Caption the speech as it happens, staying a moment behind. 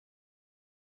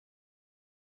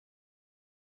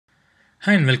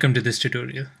Hi and welcome to this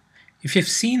tutorial. If you've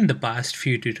seen the past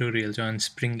few tutorials on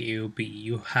Spring AOP,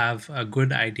 you have a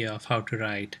good idea of how to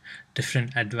write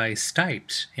different advice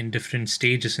types in different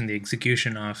stages in the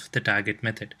execution of the target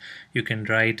method. You can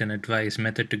write an advice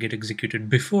method to get executed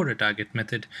before a target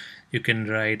method. You can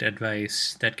write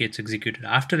advice that gets executed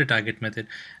after a target method.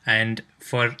 And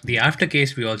for the after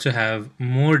case, we also have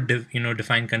more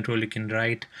defined control. You can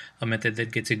write a method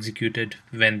that gets executed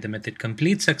when the method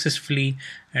completes successfully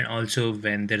and also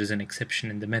when there is an exception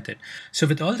in the method. So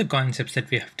with all the concepts that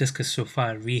we have discussed so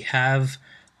far, we have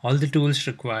all the tools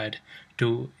required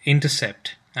to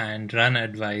intercept and run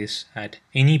advice at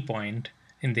any point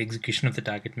in the execution of the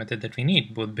target method that we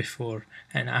need, both before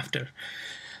and after.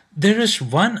 There is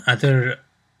one other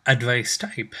advice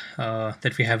type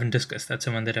that we haven't discussed. That's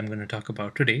the one that I'm going to talk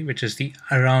about today, which is the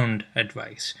around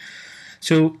advice.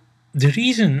 So the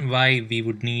reason why we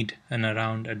would need an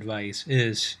around advice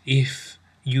is if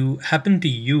you happen to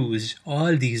use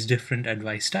all these different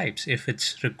advice types if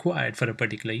it's required for a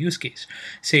particular use case.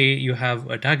 Say you have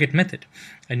a target method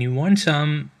and you want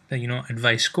some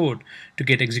advice code to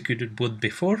get executed both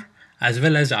before as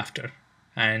well as after,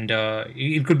 and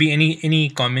it could be any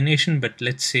combination, but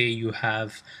let's say you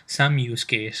have some use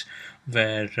case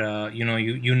where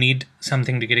you need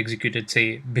something to get executed,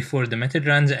 say before the method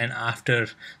runs and after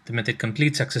the method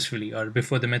completes successfully, or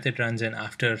before the method runs and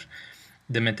after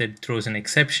the method throws an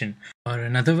exception. Or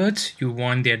in other words, you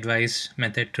want the advice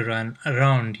method to run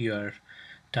around your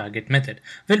target method.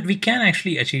 Well, we can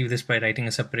actually achieve this by writing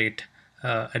a separate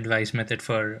advice method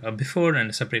for before and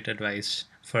a separate advice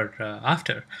for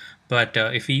after. But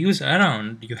if we use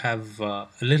around, you have a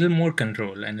little more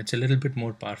control and it's a little bit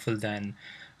more powerful than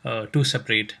two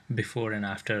separate before and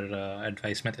after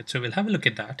advice methods. So we'll have a look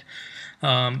at that.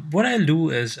 What I'll do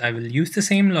is I will use the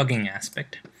same logging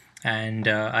aspect, and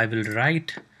I will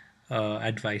write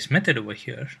advice method over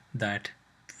here that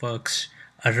works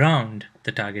around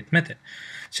the target method.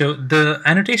 So the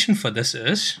annotation for this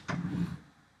is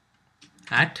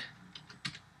at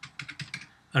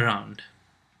around.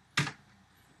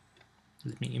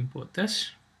 Let me import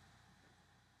this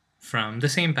from the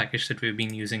same package that we've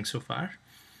been using so far.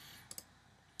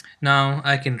 Now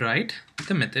I can write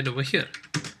the method over here.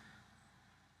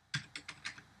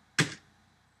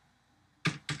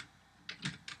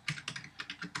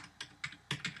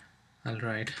 I'll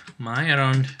write my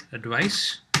around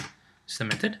advice is the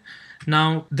method.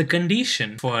 Now the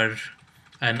condition for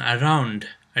an around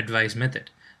advice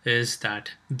method is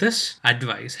that this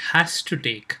advice has to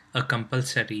take a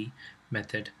compulsory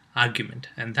method argument,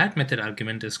 and that method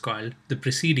argument is called the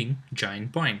preceding join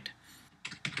point.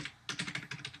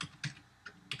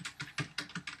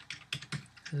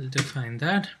 I'll define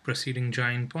that preceding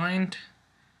join point.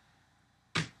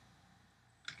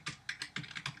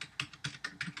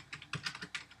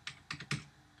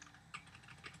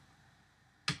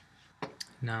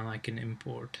 Now I can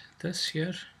import this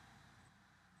here.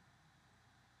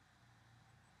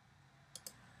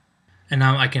 And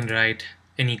now I can write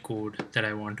any code that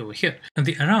I want over here. Now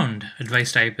the around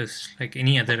advice type is like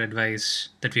any other advice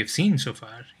that we've seen so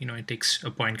far. It takes a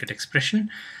point get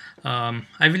expression. I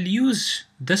will use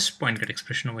this point get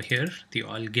expression over here, the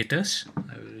all getters.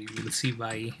 You will see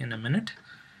why in a minute.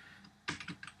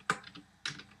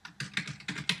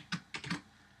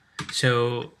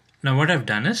 So now what I've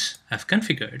done is I've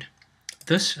configured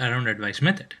this around advice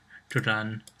method to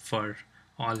run for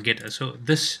all getters. So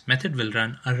this method will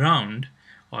run around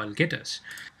all getters.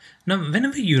 Now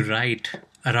whenever you write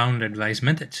around advice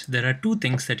methods, there are two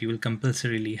things that you will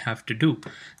compulsorily have to do.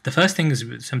 The first thing is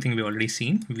something we've already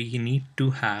seen. We need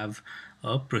to have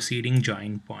a preceding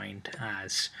join point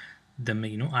as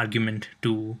the argument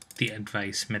to the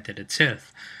advice method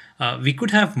itself. We could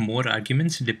have more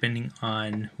arguments depending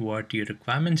on what your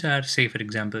requirements are. Say, for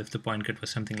example, if the point get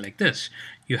was something like this,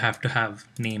 you have to have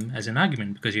name as an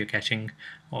argument because you're catching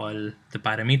all the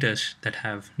parameters that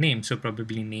have name. So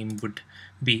probably name would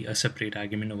be a separate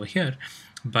argument over here.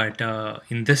 But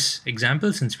in this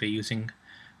example, since we're using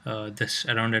this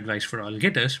around advice for all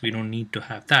getters, we don't need to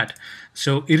have that.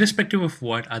 So irrespective of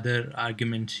what other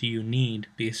arguments you need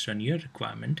based on your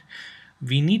requirement,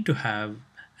 we need to have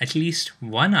at least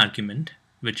one argument,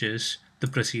 which is the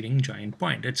preceding join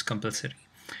point. It's compulsory.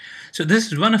 So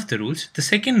this is one of the rules. The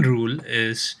second rule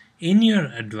is in your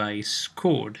advice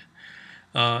code,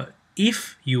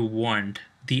 if you want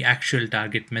the actual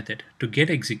target method to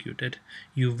get executed,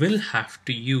 you will have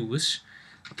to use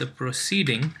the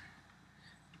preceding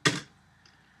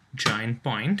join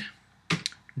point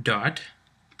dot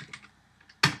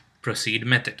proceed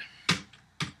method.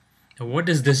 Now what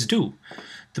does this do?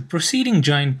 The preceding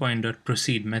join point dot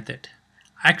proceed method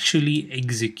actually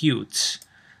executes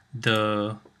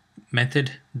the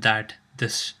method that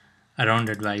this around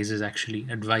advise is actually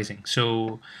advising.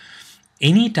 So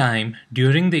anytime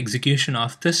during the execution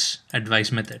of this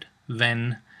advise method,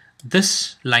 when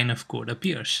this line of code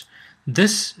appears,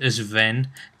 this is when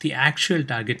the actual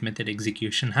target method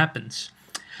execution happens.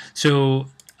 So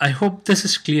I hope this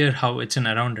is clear how it's an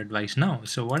around advice now.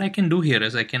 So what I can do here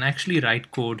is I can actually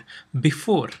write code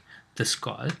before this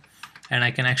call, and I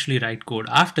can actually write code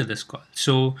after this call.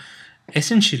 So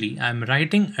essentially I'm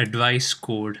writing advice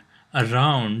code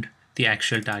around the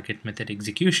actual target method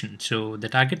execution. So the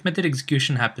target method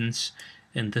execution happens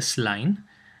in this line,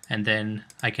 and then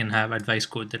I can have advice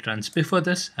code that runs before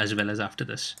this as well as after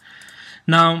this.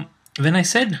 Now, when I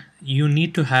said you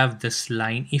need to have this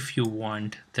line if you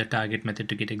want the target method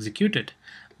to get executed,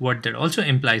 what that also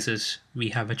implies is we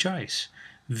have a choice.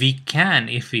 We can,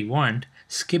 if we want,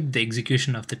 skip the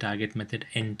execution of the target method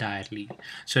entirely.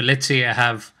 So let's say I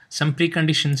have some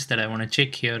preconditions that I want to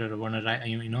check here, or I want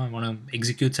to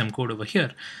execute some code over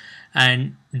here.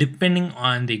 And depending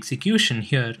on the execution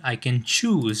here, I can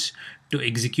choose to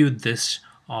execute this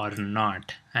or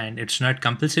not. And it's not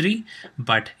compulsory,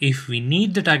 but if we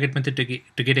need the target method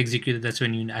to get executed, that's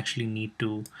when you actually need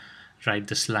to write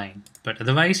this line. But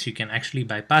otherwise, you can actually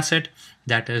bypass it.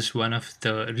 That is one of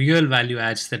the real value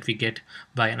adds that we get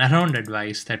by an around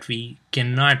advice that we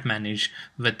cannot manage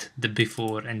with the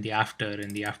before and the after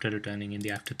returning and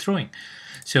the after throwing.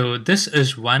 So this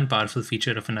is one powerful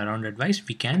feature of an around advice.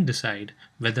 We can decide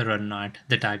whether or not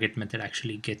the target method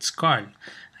actually gets called.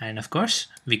 And of course,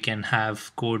 we can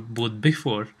have code both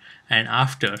before and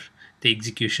after the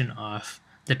execution of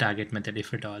the target method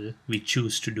if at all we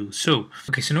choose to do so.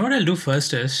 Okay, so now what I'll do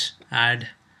first is add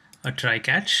a try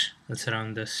catch. I'll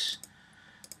surround this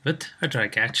with a try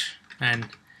catch, and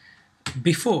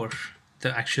before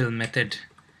the actual method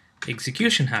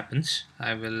execution happens,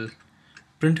 I will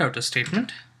print out a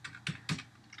statement.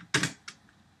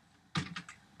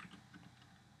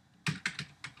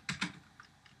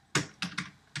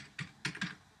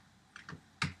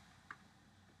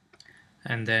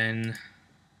 And then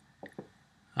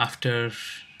after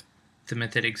the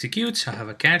method executes, I have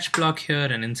a catch block here,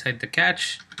 and inside the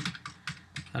catch,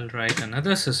 I'll write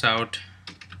another sysout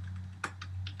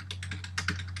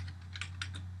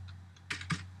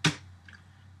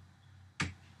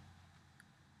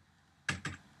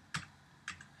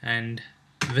and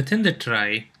within the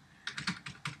try,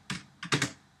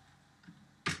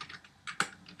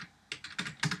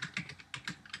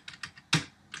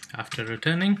 after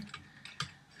returning,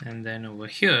 and then over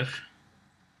here,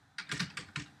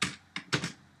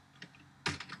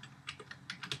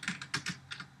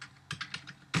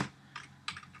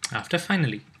 after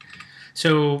finally.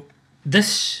 So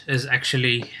this is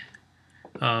actually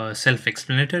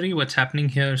self-explanatory what's happening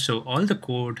here. So all the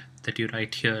code that you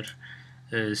write here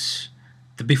is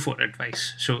the before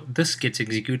advice. So this gets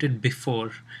executed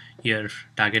before your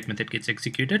target method gets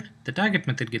executed. The target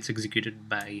method gets executed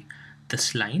by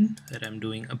this line where I'm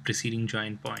doing a preceding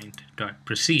join point dot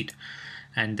proceed,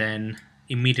 and then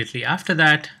immediately after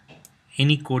that,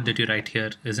 any code that you write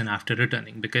here is an after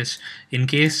returning, because in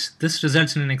case this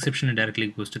results in an exception, it directly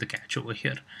goes to the catch over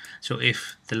here. So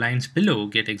if the lines below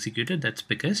get executed, that's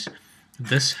because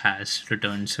this has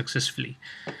returned successfully.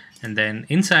 And then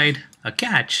inside a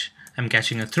catch, I'm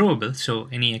catching a throwable. So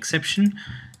any exception,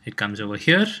 it comes over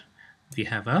here. We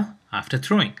have a after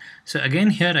throwing. So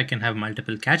again, here I can have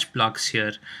multiple catch blocks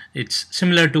here. It's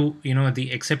similar to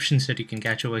the exceptions that you can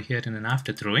catch over here in an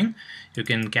after throwing. You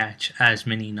can catch as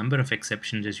many number of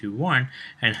exceptions as you want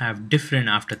and have different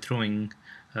after throwing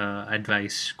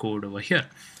advice code over here.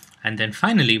 And then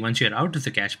finally, once you're out of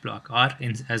the catch block, or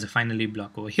as a finally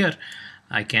block over here,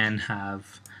 I can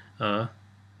have a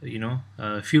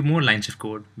few more lines of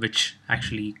code which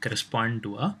actually correspond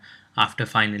to a after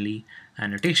finally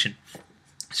annotation.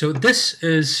 So this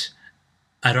is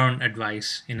around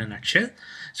advice in a nutshell.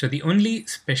 So the only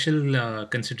special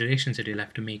considerations that you'll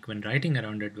have to make when writing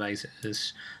around advice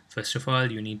is, first of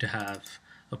all, you need to have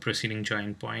a preceding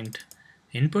join point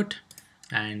input,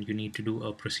 and you need to do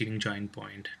a preceding join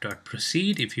point dot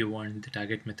proceed if you want the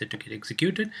target method to get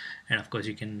executed. And of course,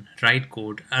 you can write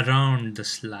code around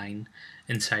this line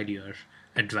inside your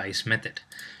advice method.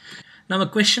 Now, a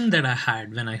question that I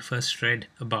had when I first read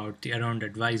about the around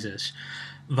advice is,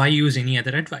 why use any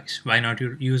other advice? Why not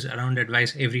use around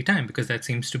advice every time? Because that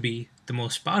seems to be the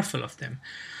most powerful of them.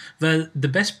 Well, the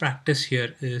best practice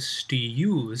here is to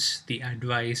use the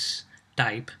advice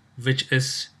type which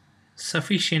is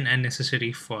sufficient and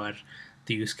necessary for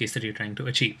the use case that you're trying to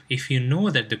achieve. If you know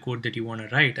that the code that you want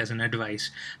to write as an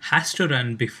advice has to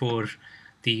run before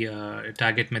the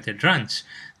target method runs,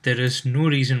 there is no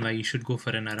reason why you should go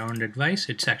for an around advice.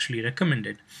 It's actually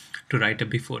recommended to write a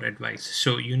before advice.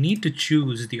 So you need to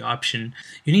choose the option,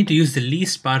 you need to use the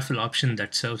least powerful option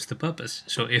that serves the purpose.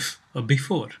 So if a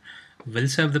before will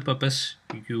serve the purpose,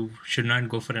 you should not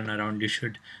go for an around, you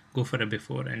should go for a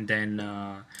before. And then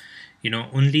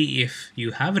only if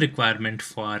you have a requirement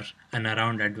for an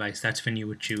around advice, that's when you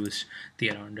would choose the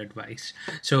around advice.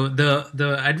 So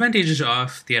the advantages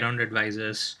of the around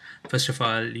advisors, first of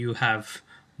all, you have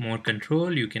more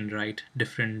control. You can write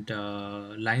different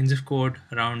lines of code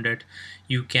around it.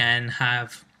 You can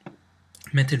have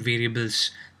method variables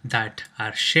that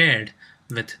are shared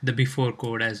with the before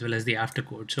code as well as the after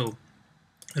code. So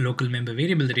a local member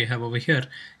variable that you have over here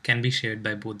can be shared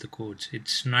by both the codes.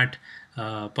 It's not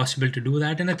possible to do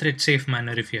that in a thread safe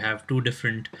manner if you have two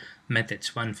different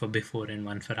methods, one for before and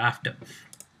one for after.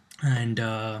 And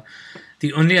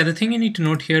the only other thing you need to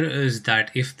note here is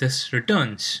that if this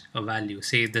returns a value,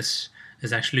 say this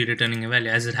is actually returning a value,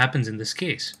 as it happens in this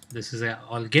case, this is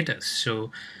all getters. So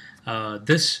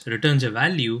this returns a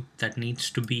value that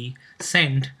needs to be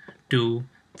sent to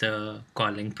the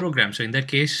calling program. So in that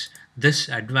case, this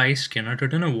advice cannot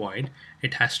return a void.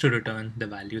 It has to return the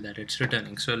value that it's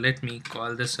returning. So let me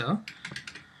call this a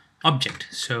object.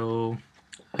 So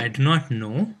I do not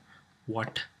know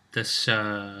what this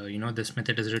this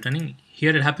method is returning.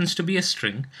 Here it happens to be a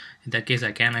string. In that case,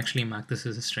 I can actually mark this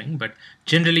as a string, but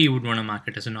generally you would want to mark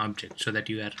it as an object so that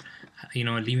you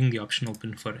are leaving the option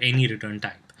open for any return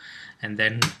type. And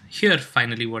then here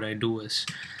finally what I do is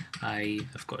I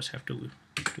of course have to do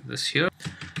this here.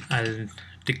 I'll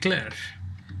declare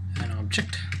an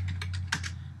object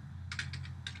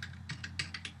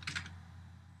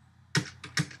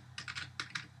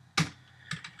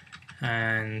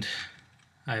and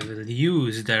I will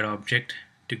use that object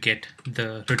to get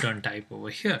the return type over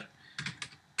here.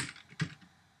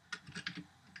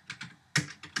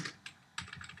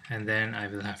 And then I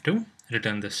will have to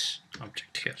return this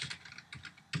object here.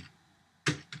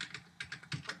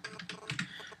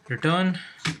 Return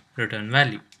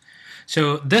value.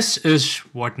 So this is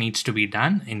what needs to be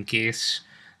done in case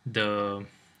the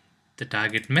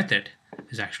target method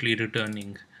is actually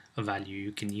returning a value.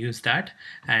 You can use that.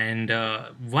 And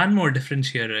one more difference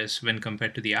here is when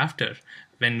compared to the after.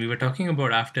 When we were talking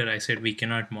about after, I said we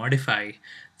cannot modify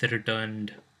the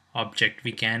returned object.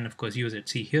 We can of course use it.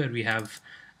 See here we have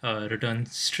a return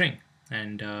string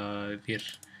and we're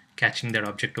catching that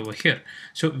object over here.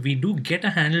 So we do get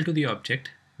a handle to the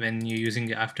object when you're using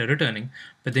it after returning,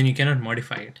 but then you cannot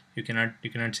modify it. You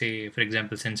cannot say, for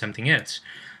example, send something else.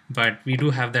 But we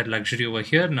do have that luxury over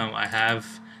here. Now I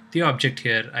have the object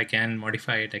here, I can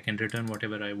modify it, I can return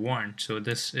whatever I want. So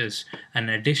this is an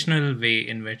additional way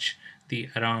in which the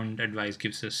around advice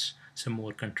gives us some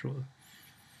more control.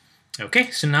 Okay,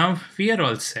 so now we are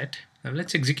all set. Now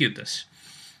let's execute this.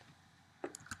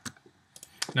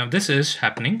 Now this is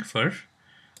happening for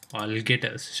all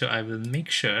getters. So I will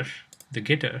make sure the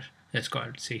getter is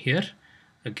called, say here,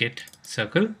 a get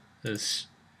circle is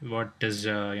what is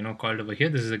called over here.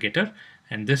 This is a getter,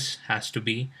 and this has to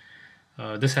be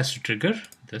this has to trigger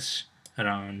this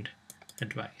around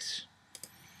advice.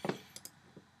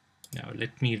 Now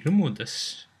let me remove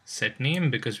this set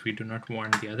name because we do not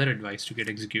want the other advice to get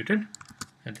executed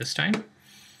at this time.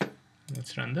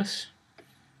 Let's run this.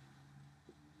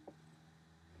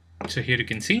 So here you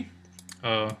can see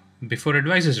before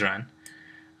advice is run,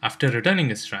 after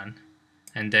returning is run,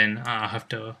 and then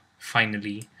after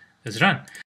finally is run.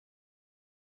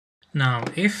 Now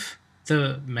if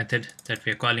the method that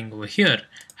we are calling over here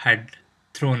had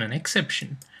thrown an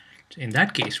exception, in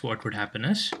that case what would happen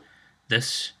is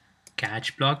this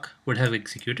catch block would have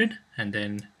executed, and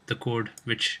then the code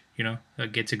which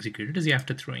gets executed is the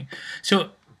after throwing.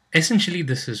 So essentially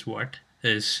this is what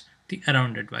is the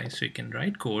around advice. So you can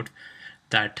write code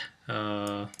that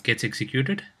gets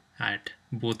executed at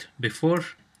both before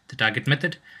the target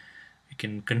method. You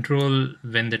can control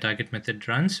when the target method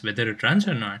runs, whether it runs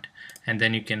or not, and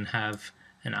then you can have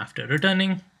an after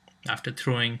returning, after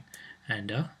throwing,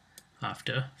 and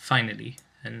after finally.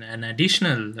 And an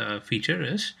additional feature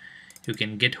is you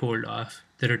can get hold of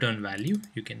the return value.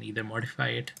 You can either modify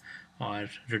it or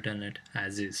return it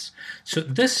as is. So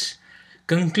this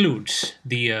concludes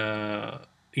the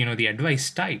the advice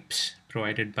types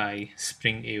provided by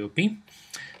Spring AOP,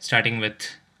 starting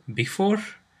with before,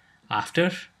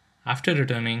 after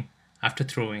returning, after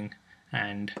throwing,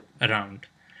 and around.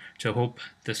 So hope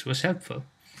this was helpful.